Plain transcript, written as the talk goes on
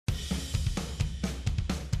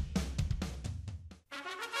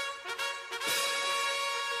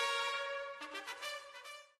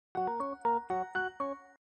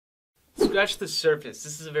Scratch the surface.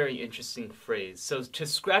 This is a very interesting phrase. So to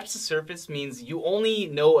scratch the surface means you only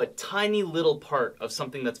know a tiny little part of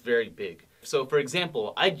something that's very big. So for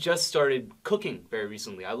example, I just started cooking very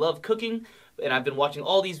recently. I love cooking and I've been watching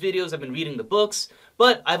all these videos, I've been reading the books,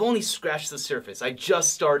 but I've only scratched the surface. I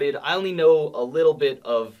just started. I only know a little bit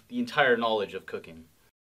of the entire knowledge of cooking.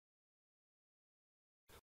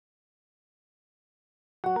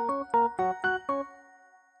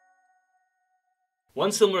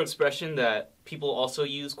 One similar expression that people also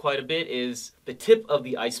use quite a bit is the tip of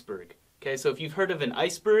the iceberg. Okay, so if you've heard of an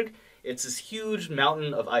iceberg, it's this huge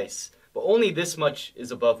mountain of ice, but only this much is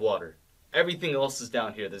above water. Everything else is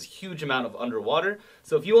down here. There's a huge amount of underwater.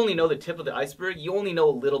 So if you only know the tip of the iceberg, you only know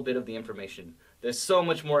a little bit of the information. There's so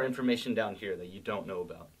much more information down here that you don't know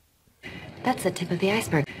about. That's the tip of the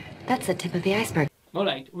iceberg. That's the tip of the iceberg. All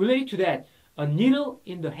right, related to that, a needle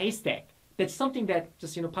in the haystack. That's something that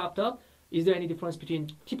just popped up. Is there any difference between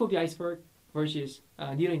tip of the iceberg versus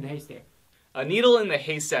needle in the haystack? A needle in the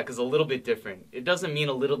haystack is a little bit different. It doesn't mean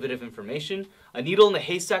a little bit of information. A needle in the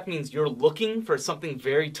haystack means you're looking for something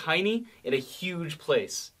very tiny in a huge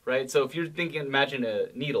place, right? So if you're thinking, imagine a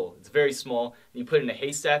needle, it's very small, and you put it in a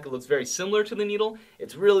haystack, it looks very similar to the needle,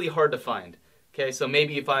 it's really hard to find. Okay, so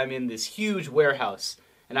maybe if I'm in this huge warehouse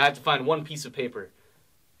and I have to find one piece of paper,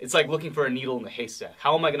 it's like looking for a needle in the haystack.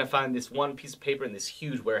 How am I going to find this one piece of paper in this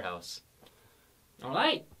huge warehouse? All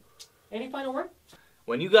right. Any final word?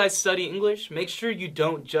 When you guys study English, make sure you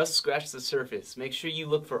don't just scratch the surface. Make sure you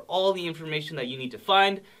look for all the information that you need to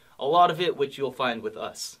find, a lot of it which you'll find with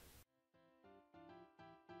us.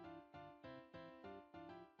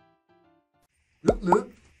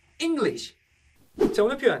 룩룩잉글리쉬. 자,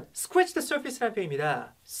 오늘 표현 scratch the surface라는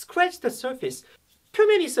표현입니다. scratch the surface.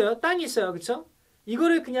 표면이 있어요. 땅이 있어요. 그렇죠?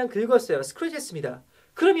 이거를 그냥 긁었어요. scratch 했습니다.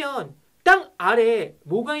 그러면 땅 아래에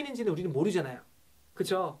뭐가 있는지는 우리는 모르잖아요.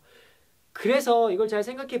 그렇죠? 그래서 이걸 잘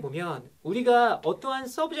생각해 보면 우리가 어떠한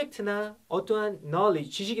서브젝트나 어떠한 knowledge,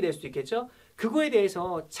 지식이 될 수도 있겠죠? 그거에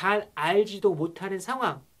대해서 잘 알지도 못하는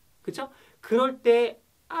상황. 그렇죠? 그럴 때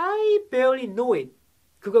I barely know it.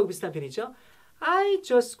 그거하고 비슷한 표현이죠. I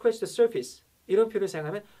just scratched the surface. 이런 표현을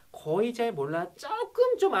사용하면 거의 잘 몰라.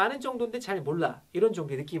 조금 좀 아는 정도인데 잘 몰라. 이런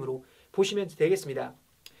정도의 느낌으로 보시면 되겠습니다.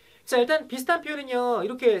 자, 일단 비슷한 표현은요.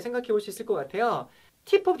 이렇게 생각해 볼 수 있을 것 같아요.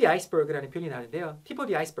 tip of the iceberg라는 표현이 나오는데요. tip of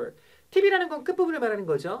the iceberg. 팁이라는 건 끝부분을 말하는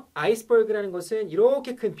거죠. 아이스버그라는 것은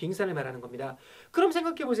이렇게 큰 빙산을 말하는 겁니다. 그럼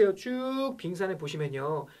생각해 보세요. 쭉 빙산을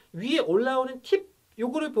보시면요. 위에 올라오는 팁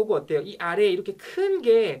요거를 보고 어때요? 이 아래에 이렇게 큰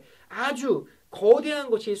게 아주 거대한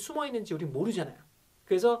것이 숨어 있는지 우리는 모르잖아요.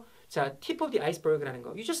 그래서 자, tip of the iceberg라는 거.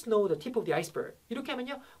 You just know the tip of the iceberg. 이렇게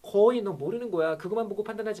하면요. 거의 너 모르는 거야. 그것만 보고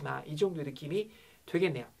판단하지 마. 이 정도의 느낌이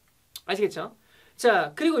되겠네요. 아시겠죠?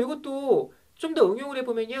 자, 그리고 이것도 좀 더 응용을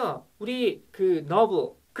해보면요. 우리 그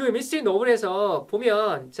novel, 그 미스터리 노블에서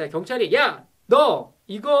보면 자, 경찰이 야, 너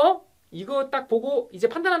이거 딱 보고 이제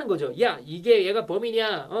판단하는 거죠. 야, 이게 얘가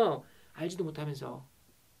범인이야. 알지도 못하면서.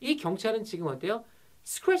 이 경찰은 지금 어때요?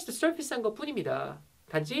 scratch the surface 한 것뿐입니다.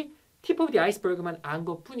 단지 tip of the iceberg만 안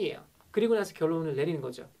것뿐이에요. 그리고 나서 결론을 내리는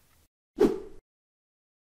거죠.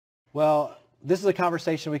 Well, this is a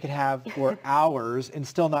conversation we could have for hours and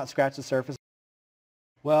still not scratch the surface.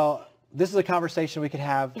 Well, this is a conversation we could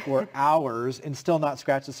have for hours and still not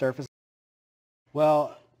scratch the surface.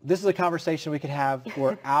 Well, this is a conversation we could have for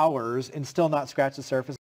hours and still not scratch the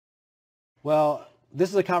surface. Well, this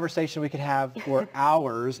is a conversation we could have for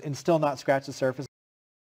hours and still not scratch the surface.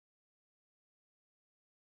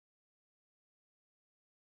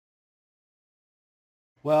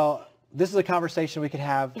 Well, this is a conversation we could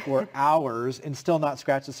have for hours and still not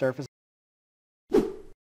scratch the surface.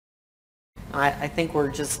 I think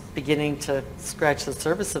we're just beginning to scratch the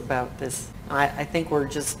surface about this. I think we're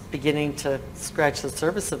just beginning to scratch the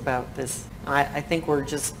surface about this. I think we're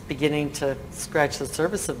just beginning to scratch the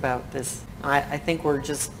surface about this. I think we're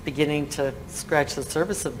just beginning to scratch the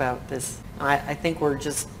surface about this. I think we're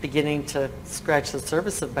just beginning to scratch the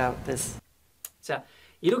surface about this. 자,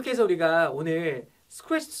 이렇게 해서 우리가 오늘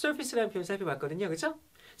scratch the surface라는 표현 살펴봤거든요. 그렇죠?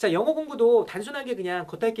 자, 영어 공부도 단순하게 그냥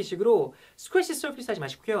겉핥기식으로 scratch the surface 하지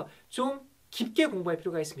마시고요. 좀 깊게 공부할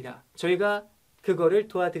필요가 있습니다. 저희가 그거를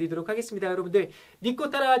도와드리도록 하겠습니다. 여러분들 믿고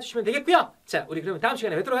따라와 주시면 되겠고요. 자, 우리 그러면 다음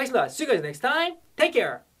시간에 뵙도록 하겠습니다. See you guys next time. Take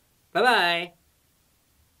care. Bye bye.